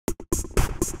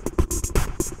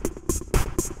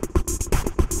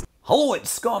Hello, it's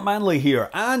Scott Manley here,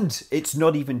 and it's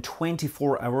not even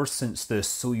 24 hours since the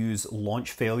Soyuz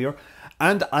launch failure,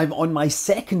 and I'm on my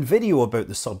second video about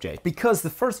the subject because the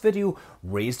first video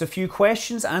raised a few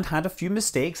questions and had a few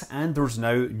mistakes, and there's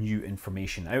now new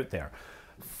information out there.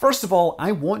 First of all,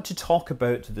 I want to talk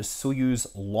about the Soyuz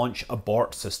launch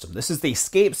abort system. This is the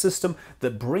escape system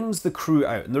that brings the crew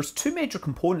out, and there's two major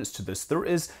components to this. There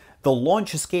is the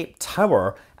launch escape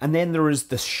tower, and then there is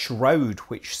the shroud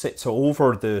which sits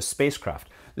over the spacecraft.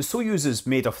 The Soyuz is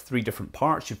made of three different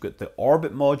parts. You've got the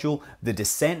orbit module, the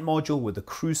descent module where the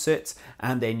crew sits,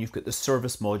 and then you've got the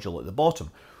service module at the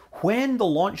bottom. When the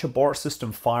launch abort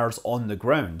system fires on the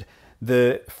ground,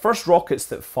 the first rockets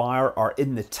that fire are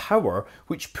in the tower,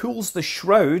 which pulls the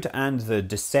shroud and the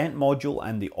descent module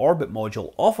and the orbit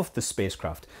module off of the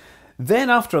spacecraft.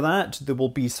 Then after that, there will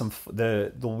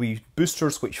be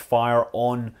boosters which fire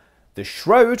on the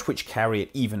shroud, which carry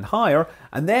it even higher,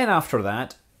 and then after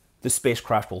that, the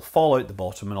spacecraft will fall out the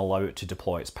bottom and allow it to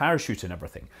deploy its parachute and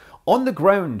everything. On the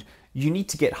ground, you need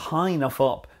to get high enough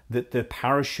up that the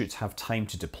parachutes have time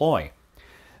to deploy.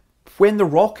 When the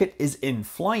rocket is in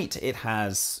flight, it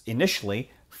has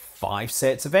initially 5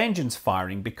 sets of engines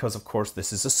firing because, of course,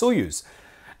 this is a Soyuz.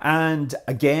 And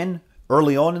again,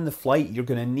 early on in the flight, you're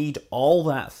going to need all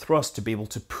that thrust to be able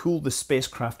to pull the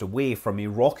spacecraft away from a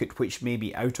rocket which may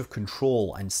be out of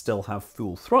control and still have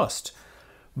full thrust.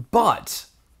 But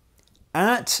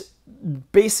at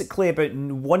basically about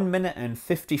 1 minute and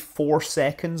 54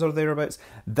 seconds or thereabouts,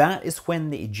 that is when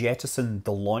they jettison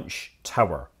the launch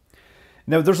tower.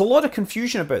 Now, there's a lot of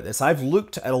confusion about this. I've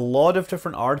looked at a lot of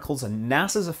different articles, and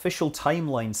NASA's official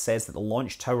timeline says that the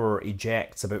launch tower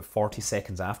ejects about 40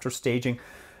 seconds after staging.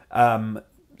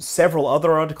 Several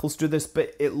other articles do this,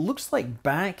 but it looks like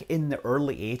back in the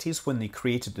early 80s when they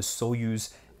created the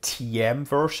Soyuz TM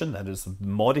version, that is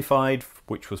modified,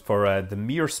 which was for the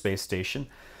Mir space station,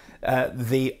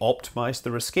 they optimized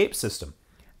their escape system.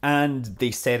 And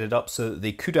they set it up so that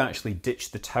they could actually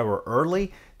ditch the tower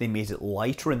early. They made it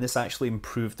lighter, and this actually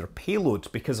improved their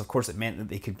payload because, of course, it meant that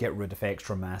they could get rid of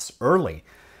extra mass early.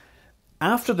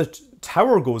 After the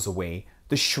tower goes away,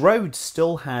 the shroud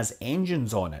still has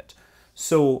engines on it.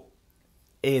 So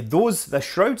the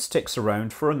shroud sticks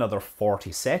around for another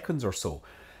 40 seconds or so.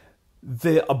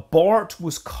 The abort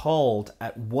was called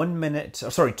at 2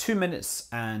 minutes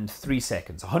and 3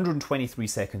 seconds, 123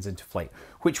 seconds into flight,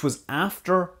 which was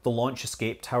after the launch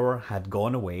escape tower had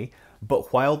gone away,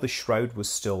 but while the shroud was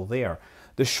still there.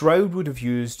 The shroud would have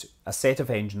used a set of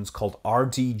engines called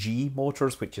RDG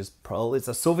motors, which is probably it's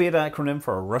a Soviet acronym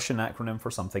for a Russian acronym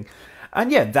for something.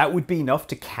 And yeah, that would be enough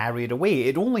to carry it away.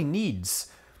 It only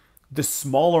needs the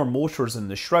smaller motors in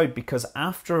the shroud because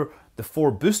after the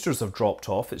 4 boosters have dropped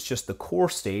off, it's just the core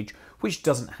stage, which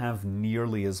doesn't have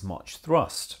nearly as much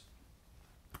thrust.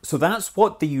 So that's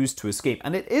what they used to escape.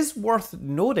 And it is worth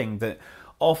noting that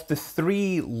of the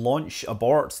 3 launch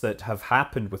aborts that have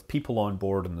happened with people on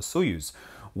board in the Soyuz,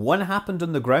 1 happened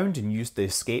on the ground and used the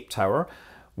escape tower,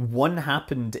 1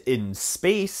 happened in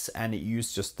space and it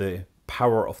used just the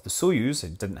power of the Soyuz,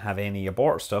 it didn't have any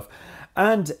abort stuff,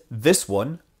 and this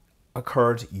one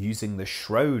occurred using the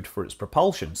shroud for its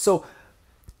propulsion. So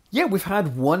yeah, we've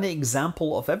had 1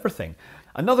 example of everything.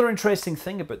 Another interesting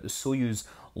thing about the Soyuz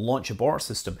launch abort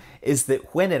system is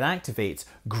that when it activates,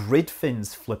 grid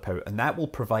fins flip out, and that will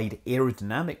provide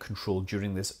aerodynamic control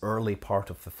during this early part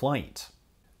of the flight.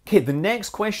 Okay, the next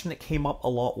question that came up a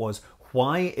lot was,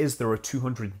 why is there a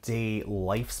 200-day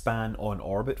lifespan on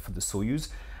orbit for the Soyuz?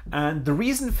 And the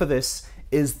reason for this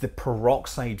is the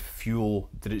peroxide fuel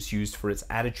that it's used for its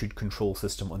attitude control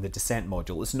system on the descent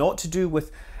module. It's not to do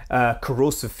with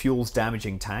corrosive fuels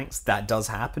damaging tanks. That does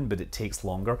happen, but it takes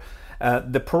longer.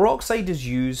 The peroxide is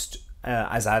used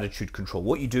as attitude control.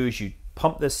 What you do is you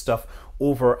pump this stuff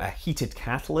over a heated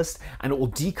catalyst and it will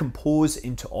decompose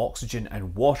into oxygen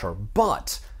and water.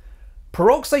 But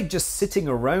peroxide just sitting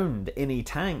around in a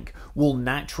tank will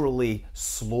naturally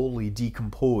slowly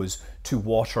decompose to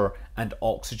water and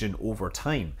oxygen over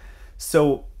time.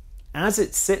 So as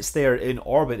it sits there in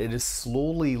orbit, it is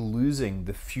slowly losing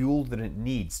the fuel that it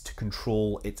needs to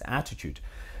control its attitude.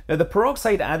 Now, the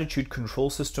peroxide attitude control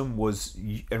system was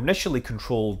initially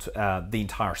controlled the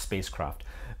entire spacecraft,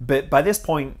 but by this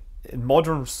point, in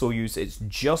modern Soyuz, it's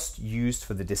just used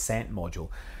for the descent module.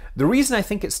 The reason I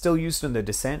think it's still used in the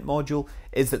descent module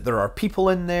is that there are people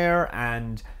in there,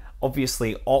 and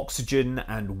obviously oxygen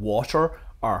and water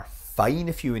are fine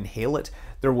if you inhale it.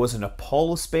 There was an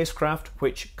Apollo spacecraft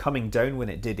which, coming down when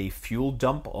it did a fuel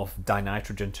dump of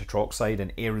dinitrogen tetroxide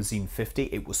and aerosine 50,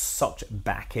 it was sucked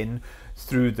back in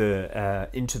through the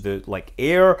into the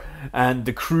air, and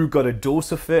the crew got a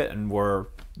dose of it and were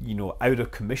out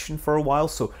of commission for a while.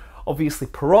 So obviously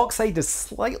peroxide is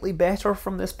slightly better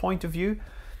from this point of view.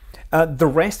 The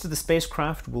rest of the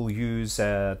spacecraft will use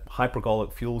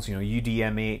hypergolic fuels,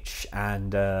 UDMH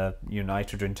and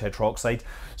nitrogen tetroxide.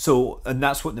 And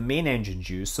that's what the main engines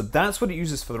use. So that's what it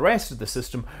uses for the rest of the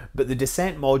system, but the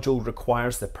descent module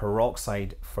requires the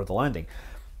peroxide for the landing.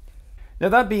 Now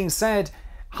that being said,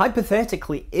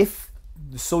 hypothetically, if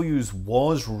the Soyuz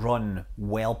was run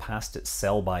well past its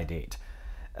sell-by date,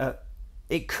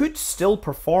 it could still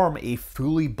perform a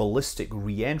fully ballistic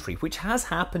re-entry, which has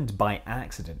happened by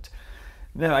accident.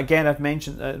 Now, again, I've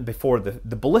mentioned before,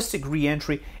 the ballistic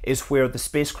re-entry is where the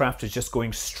spacecraft is just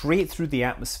going straight through the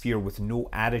atmosphere with no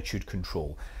attitude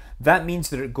control. That means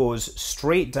that it goes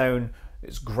straight down.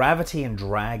 Its gravity and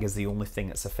drag is the only thing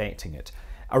that's affecting it.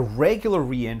 A regular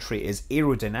re-entry is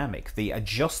aerodynamic. They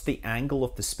adjust the angle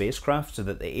of the spacecraft so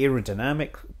that the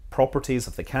aerodynamic properties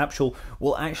of the capsule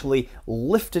will actually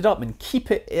lift it up and keep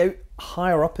it out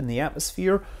higher up in the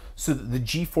atmosphere so that the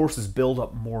g-forces build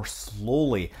up more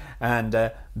slowly, and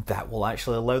that will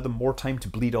actually allow them more time to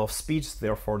bleed off speeds.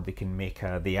 Therefore they can make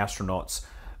the astronauts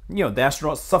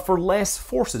suffer less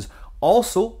forces.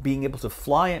 Also, being able to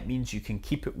fly it means you can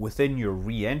keep it within your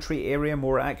re-entry area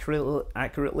more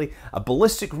accurately. A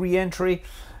ballistic re-entry,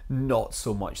 not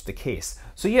so much the case.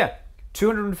 So yeah,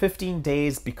 215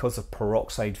 days because of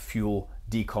peroxide fuel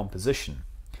decomposition.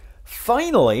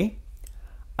 Finally,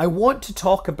 I want to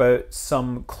talk about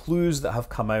some clues that have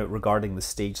come out regarding the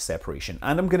stage separation,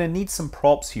 and I'm going to need some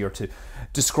props here to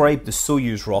describe the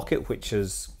Soyuz rocket, which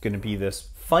is going to be this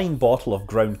fine bottle of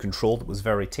ground control that was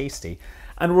very tasty,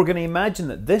 and we're going to imagine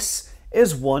that this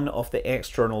is one of the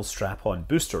external strap-on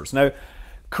boosters. Now,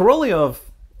 Korolev,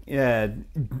 in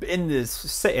the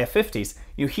 50s,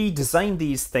 he designed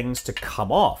these things to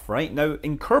come off, right? Now,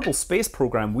 in Kerbal Space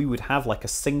Program, we would have like a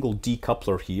single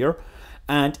decoupler here,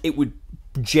 and it would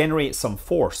generate some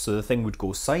force, so the thing would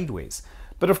go sideways.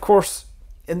 But of course,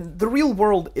 in the real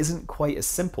world isn't quite as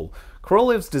simple.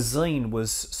 Korolev's design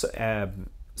was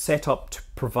set up to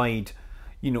provide,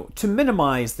 to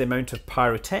minimize the amount of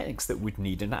pyrotechnics that we'd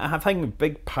need. And having a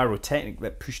big pyrotechnic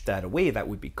that pushed that away, that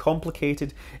would be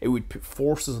complicated. It would put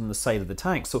forces on the side of the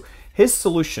tank. So his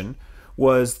solution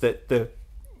was that the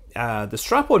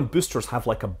strap-on boosters have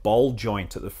like a ball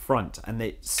joint at the front, and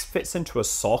it fits into a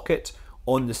socket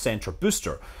on the center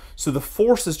booster. So the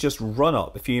forces just run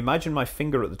up. If you imagine my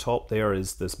finger at the top, there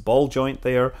is this ball joint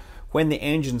there. When the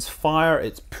engines fire,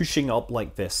 it's pushing up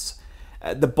like this.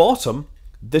 At the bottom,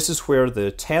 this is where the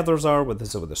tethers are, where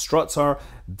the struts are.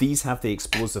 These have the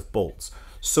explosive bolts.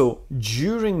 So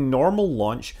during normal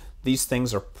launch, these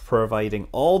things are providing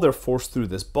all their force through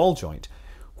this ball joint.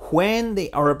 When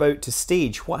they are about to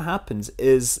stage, what happens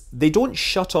is they don't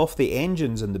shut off the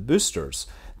engines and the boosters.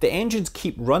 The engines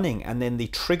keep running, and then they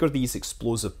trigger these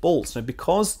explosive bolts. Now,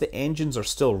 because the engines are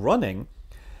still running,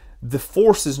 the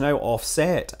force is now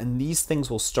offset, and these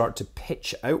things will start to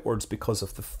pitch outwards because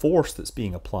of the force that's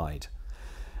being applied.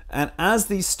 And as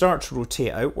these start to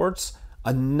rotate outwards,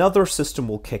 another system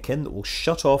will kick in that will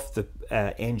shut off the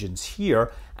engines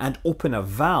here and open a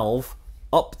valve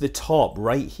up the top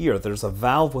right here. There's a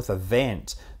valve with a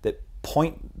vent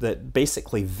that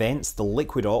basically vents the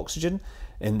liquid oxygen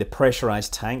in the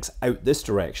pressurized tanks out this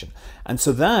direction. And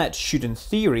so that should, in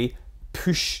theory,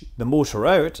 push the motor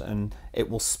out, and it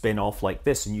will spin off like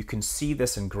this. And you can see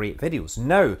this in great videos.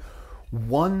 Now,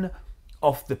 one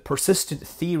of the persistent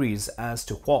theories as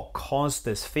to what caused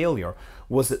this failure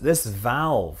was that this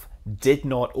valve did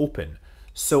not open.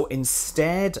 So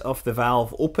instead of the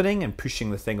valve opening and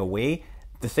pushing the thing away,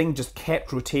 the thing just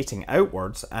kept rotating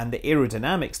outwards, and the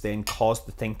aerodynamics then caused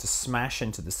the thing to smash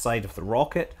into the side of the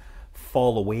rocket,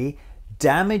 fall away,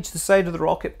 damage the side of the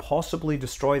rocket, possibly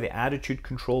destroy the attitude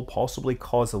control, possibly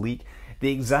cause a leak.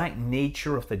 The exact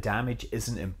nature of the damage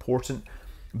isn't important,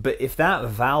 but if that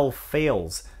valve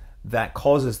fails, that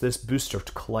causes this booster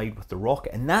to collide with the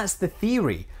rocket. And that's the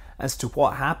theory as to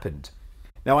what happened.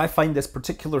 Now, I find this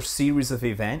particular series of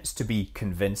events to be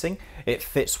convincing. It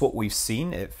fits what we've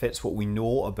seen, it fits what we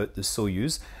know about the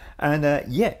Soyuz, and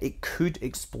yeah, it could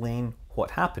explain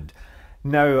what happened.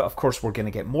 Now, of course, we're going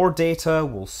to get more data.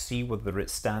 We'll see whether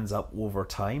it stands up over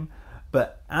time.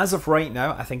 But as of right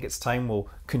now, I think it's time we'll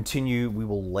continue. We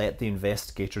will let the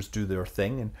investigators do their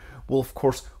thing. And we'll, of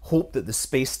course, hope that the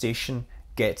space station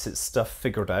gets its stuff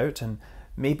figured out. And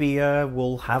maybe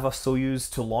we'll have a Soyuz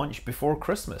to launch before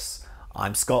Christmas.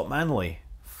 I'm Scott Manley.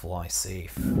 Fly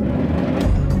safe.